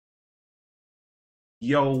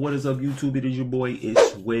Yo, what is up, YouTube? It is your boy,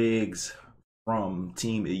 it's Wigs from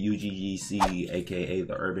Team UGGC, aka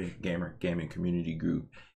the Urban Gamer Gaming Community Group.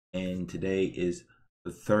 And today is the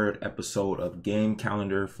third episode of Game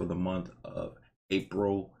Calendar for the month of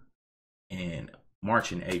April and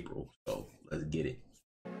March and April. So let's get it.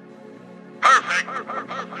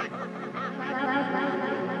 Perfect.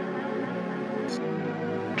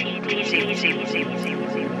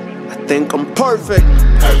 I think I'm perfect.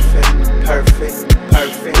 Perfect.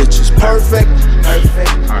 Bitch is perfect.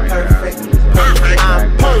 I'm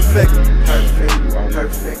perfect.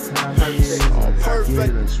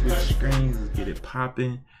 Perfect. Let's switch screens. Let's get it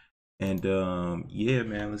popping. And yeah,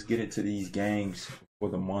 man, let's get into these games for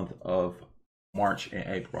the month of March and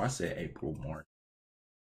April. I said April, March.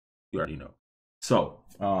 You already know. So,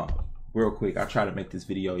 real quick, I tried to make this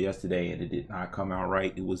video yesterday and it did not come out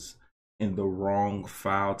right. It was in the wrong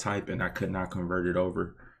file type and I could not convert it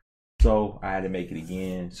over. So I had to make it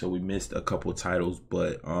again. So we missed a couple titles,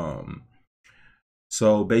 but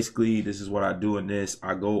so basically this is what I do in this.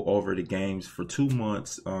 I go over the games for 2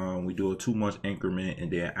 months. We do a 2-month increment,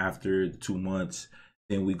 and then after the 2 months,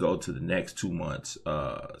 then we go to the next 2 months.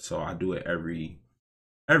 So I do it every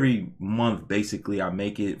month. Basically, I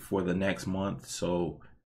make it for the next month. So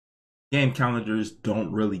game calendars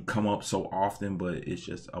don't really come up so often, but it's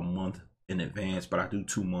just a month in advance. But I do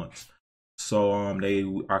 2 months. So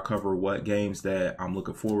I cover what games that I'm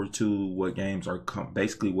looking forward to, what games are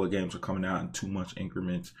basically what games are coming out in 2 month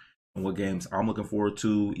increments, and what games I'm looking forward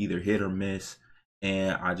to, either hit or miss.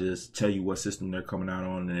 And I just tell you what system they're coming out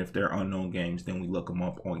on, and if they're unknown games, then we look them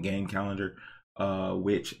up on Game Calendar,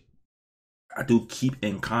 which I do keep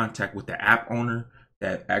in contact with the app owner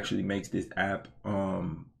that actually makes this app.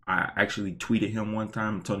 I actually tweeted him one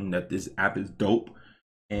time and told him that this app is dope.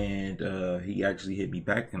 And he actually hit me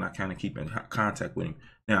back, and I kind of keep in contact with him.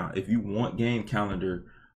 Now, if you want Game Calendar,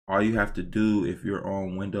 all you have to do, if you're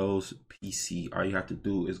on Windows PC, all you have to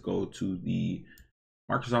do is go to the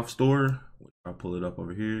Microsoft Store. I'll pull it up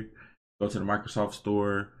over here. Go to the Microsoft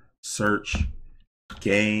Store, search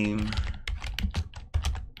Game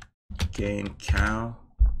Cal,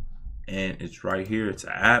 and it's right here. It's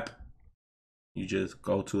an app. You just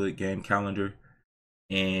go to it, Game Calendar,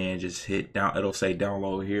 and just hit down. It'll say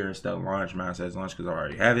download here instead of launch. Mine says launch because I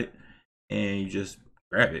already have it, and you just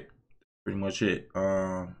grab it. Pretty much it.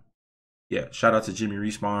 Yeah, shout out to Jimmy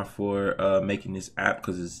Respawn for making this app,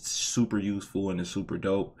 because it's super useful and it's super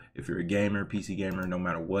dope. If you're a gamer, PC gamer, no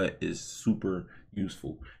matter what, it's super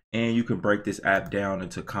useful. And you can break this app down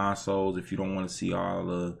into consoles. If you don't want to see all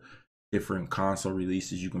the different console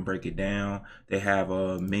releases, you can break it down. They have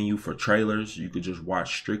a menu for trailers. You could just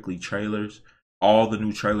watch strictly trailers. All the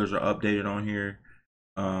new trailers are updated on here.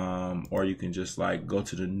 Or you can just like go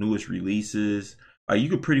to the newest releases. You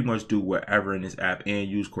could pretty much do whatever in this app, and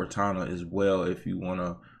use Cortana as well if you want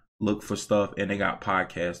to look for stuff. And they got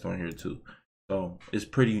podcasts on here too. So it's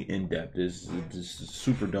pretty in-depth. It's a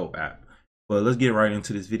super dope app. But let's get right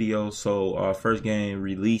into this video. So first game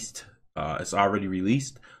released. It's already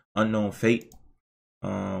released. Unknown Fate,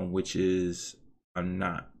 which is, I'm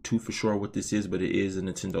not too for sure what this is, but it is a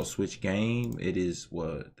Nintendo Switch game. It is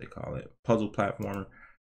what they call it, puzzle platformer.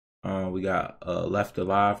 We got Left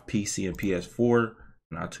Alive, PC and PS4.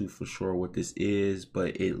 Not too for sure what this is,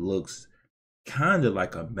 but it looks kind of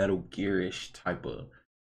like a Metal Gear-ish type of,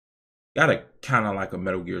 got a kind of like a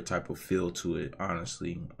Metal Gear type of feel to it,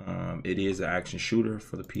 honestly. It is an action shooter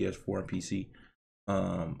for the PS4 and PC.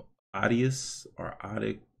 Odious or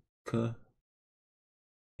Odica, I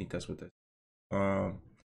think that's what that.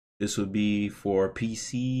 This would be for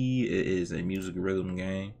PC. It is a music rhythm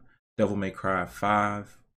game. Devil May Cry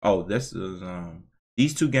 5. Oh, this is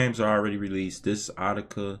these two games are already released. This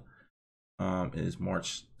Odica is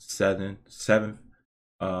March 7th.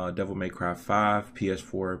 Devil May Cry 5,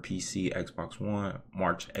 PS4, PC, Xbox One,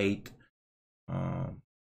 March 8th. You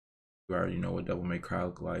already know what Devil May Cry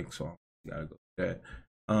look like, so you gotta go with that.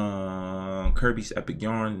 Kirby's Epic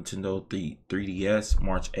Yarn, Nintendo 3DS,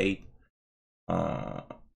 March 8th.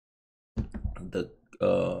 The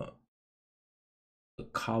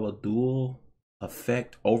Call of Duel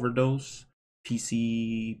Effect Overdose,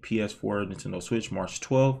 PC, PS4, Nintendo Switch, March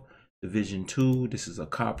 12th. Division 2, this is a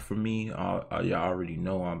cop for me. Y'all already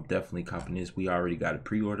know I'm definitely copping this. We already got it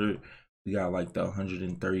pre-ordered. We got like the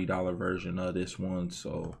 $130 version of this one.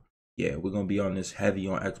 So yeah, we're gonna be on this heavy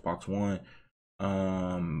on Xbox One.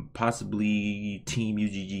 Possibly Team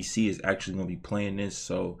UGGC is actually gonna be playing this,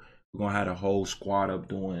 so we're gonna have a whole squad up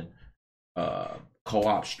doing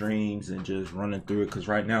co-op streams and just running through it, because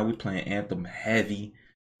right now we're playing Anthem heavy.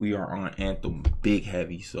 we are on Anthem big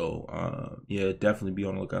heavy. So yeah, definitely be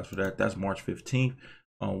on the lookout for that. That's March 15th.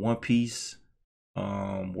 One Piece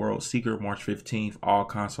World Seeker, March 15th. All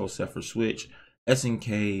consoles set for Switch.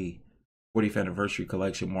 SNK 40th Anniversary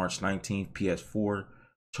Collection, March 19th. PS4.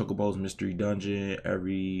 Chocobo's Mystery Dungeon,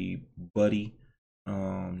 everybody.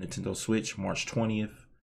 Nintendo Switch, March 20th.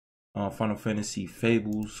 Final Fantasy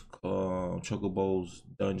Fables, Chocobo's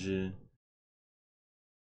Dungeon,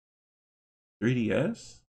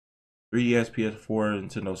 3DS, PS4,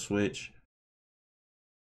 Nintendo Switch.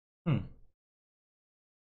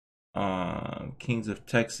 Kings of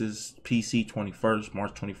Texas, PC, 21st,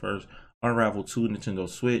 March 21st. Unravel 2, Nintendo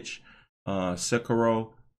Switch.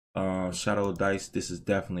 Sekiro, Shadow of Dice. This is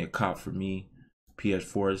definitely a cop for me.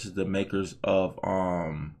 PS4. This is the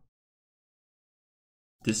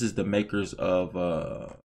makers of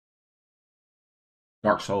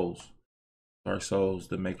Dark Souls.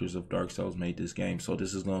 The makers of Dark Souls made this game. So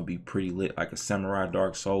this is gonna be pretty lit, like a samurai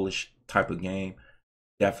Dark Soulish type of game.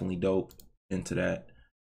 Definitely dope. Into that.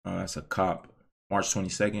 That's a cop. March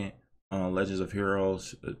 22nd. Legends of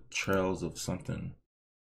Heroes, Trails of something.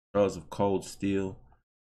 Trails of Cold Steel.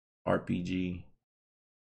 RPG.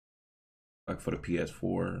 Like for the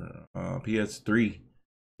PS4. PS3.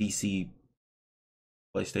 PC.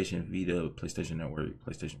 PlayStation Vita. PlayStation Network.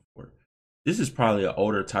 PlayStation 4. This is probably an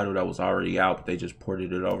older title that was already out, but they just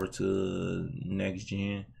ported it over to next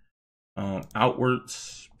gen.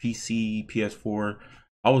 Outwards, PC, PS4.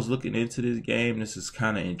 I was looking into this game. This is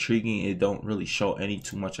kind of intriguing. It don't really show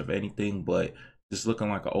too much of anything, but just looking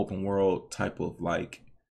like an open world type of like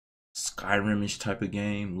Skyrim-ish type of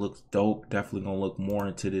game. Looks dope. Definitely gonna look more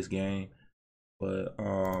into this game. But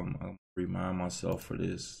I'll remind myself for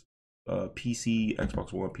this. PC,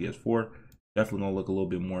 Xbox One, PS4. Definitely gonna look a little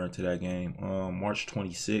bit more into that game. March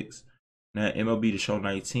 26th. Now MLB The Show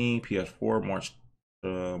 19, PS4, March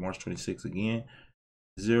 26th again.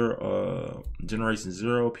 Generation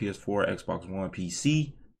Zero, PS4, Xbox One,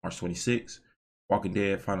 PC, March 26th. Walking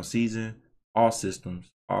Dead Final Season, all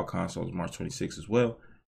systems, all consoles, March 26th as well.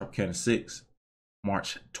 Tropicana 6,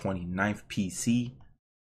 March 29th, PC.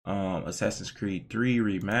 Assassin's Creed 3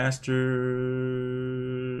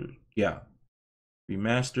 remastered. Yeah,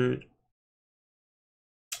 remastered.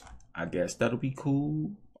 I guess that'll be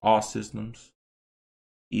cool. All systems,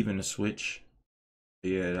 even the Switch.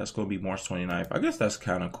 Yeah, that's gonna be March 29th. I guess that's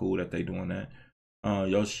kind of cool that they doing that.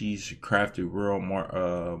 Yoshi's Crafted World,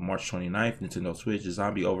 March 29th. Nintendo Switch.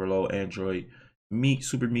 Zombie Overload, Android,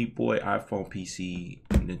 Super Meat Boy, iPhone, PC,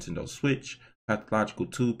 Nintendo Switch. Pathological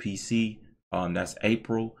 2, PC. That's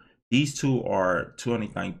April. These two are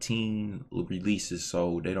 2019 releases,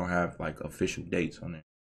 so they don't have like official dates on it.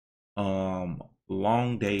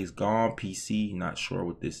 Long Days Gone, PC. Not sure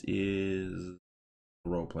what this is.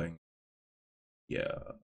 Role playing.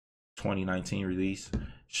 Yeah. 2019 release.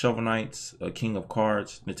 Shovel Knights, King of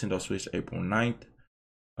Cards, Nintendo Switch, April 9th.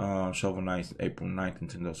 Shovel Knights, April 9th,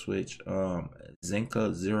 Nintendo Switch.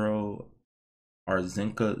 Zenka Zero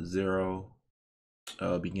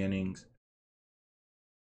Beginnings.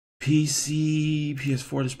 PC,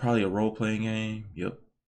 PS4, this is probably a role-playing game. Yep.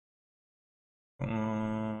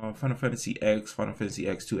 Final Fantasy X, Final Fantasy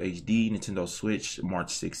X2 HD, Nintendo Switch,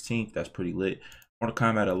 March 16th. That's pretty lit. Mortal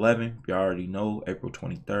Kombat 11, you already know, April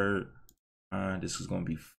 23rd. This is gonna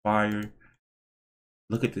be fire.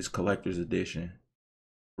 Look at this collector's edition.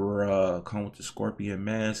 Bruh, come with the Scorpion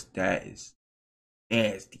mask. That is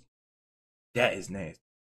nasty. That is nasty.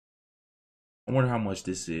 I wonder how much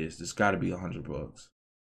this is. This gotta be $100.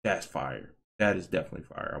 That's fire. That is definitely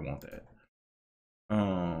fire. I want that.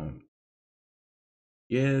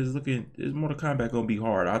 Yeah, it's looking. Is Mortal Kombat gonna be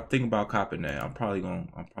hard? I think about copping that. I'm probably gonna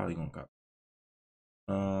cop.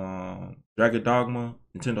 Dragon Dogma,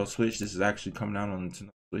 Nintendo Switch. This is actually coming out on Nintendo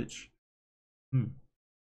Switch.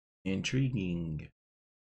 Intriguing.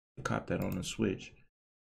 Cop that on the Switch.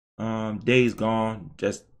 Days Gone.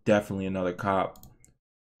 Just definitely another cop.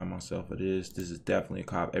 I myself it is. This is definitely a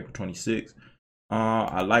cop. April 26th.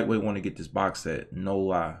 I lightweight want to get this box set. No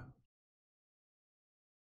lie.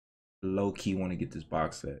 Low key want to get this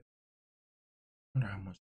box set. I wonder how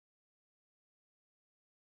much.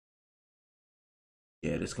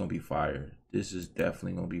 Yeah, this is gonna be fire. This is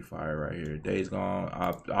definitely gonna be fire right here. Days Gone.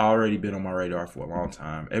 I've already been on my radar for a long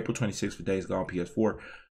time. April 26th for Days Gone PS4.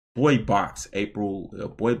 Boy Box. April.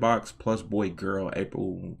 Boy Box plus Boy Girl.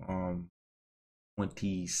 April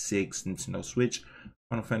 26th. Nintendo Switch.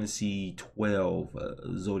 Final Fantasy 12.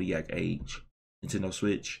 Zodiac Age. Nintendo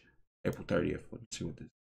Switch. April 30th. Let's see what this.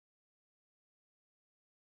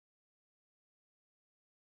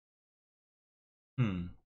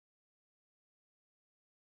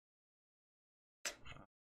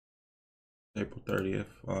 April 30th.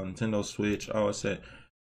 Nintendo Switch. Oh, it said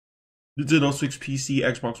Nintendo Switch, PC,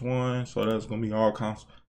 Xbox One. So that's gonna be all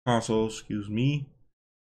consoles. Excuse me.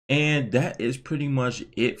 And that is pretty much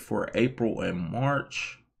it for April and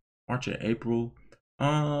March. March and April.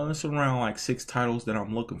 It's around like 6 titles that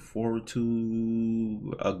I'm looking forward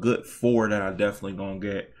to. A good 4 that I definitely gonna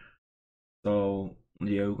get. So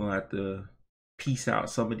yeah, we're gonna have to piece out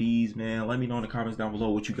some of these, man. Let me know in the comments down below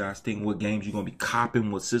what you guys think. What games you're gonna be copping,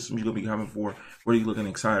 what systems you're gonna be coming for, what are you looking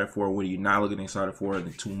excited for, what are you not looking excited for in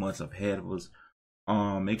the 2 months ahead of us.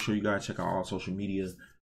 Make sure you guys check out all social media,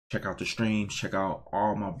 check out the streams, check out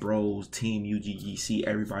all my bros, Team UGGC,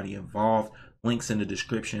 everybody involved. Links in the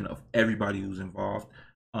description of everybody who's involved.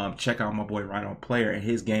 Check out my boy Right On Player, and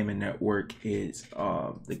his gaming network is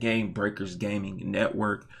the Game Breakers Gaming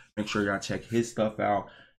Network. Make sure y'all check his stuff out.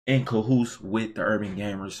 In cahoots with the Urban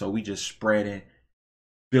Gamers, so we just spreading,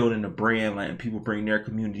 building the brand, letting people bring their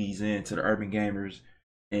communities into the Urban Gamers,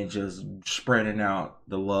 and just spreading out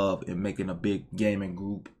the love and making a big gaming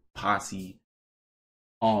group posse.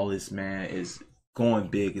 All this, man, is going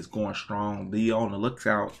big, it's going strong. Be on the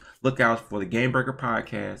lookout for the Game Breaker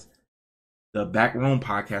podcast, the Backroom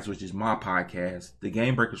podcast, which is my podcast, the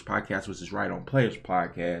Game Breakers podcast, which is Right On Players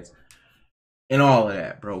podcast. And all of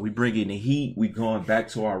that, bro. We bringing the heat. We going back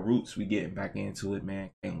to our roots. We getting back into it,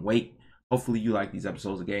 man. Can't wait. Hopefully you like these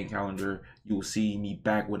episodes of Game Calendar. You will see me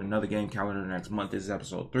back with another Game Calendar next month. This is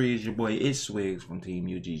episode 3. It's your boy, it's Swigs from Team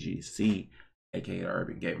UGGC, aka the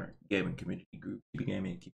Urban Gaming Community Group. Keep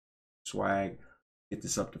gaming, keep swag. Get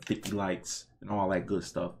this up to 50 likes and all that good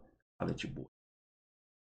stuff. I'll let you boy.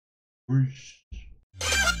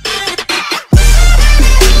 Peace.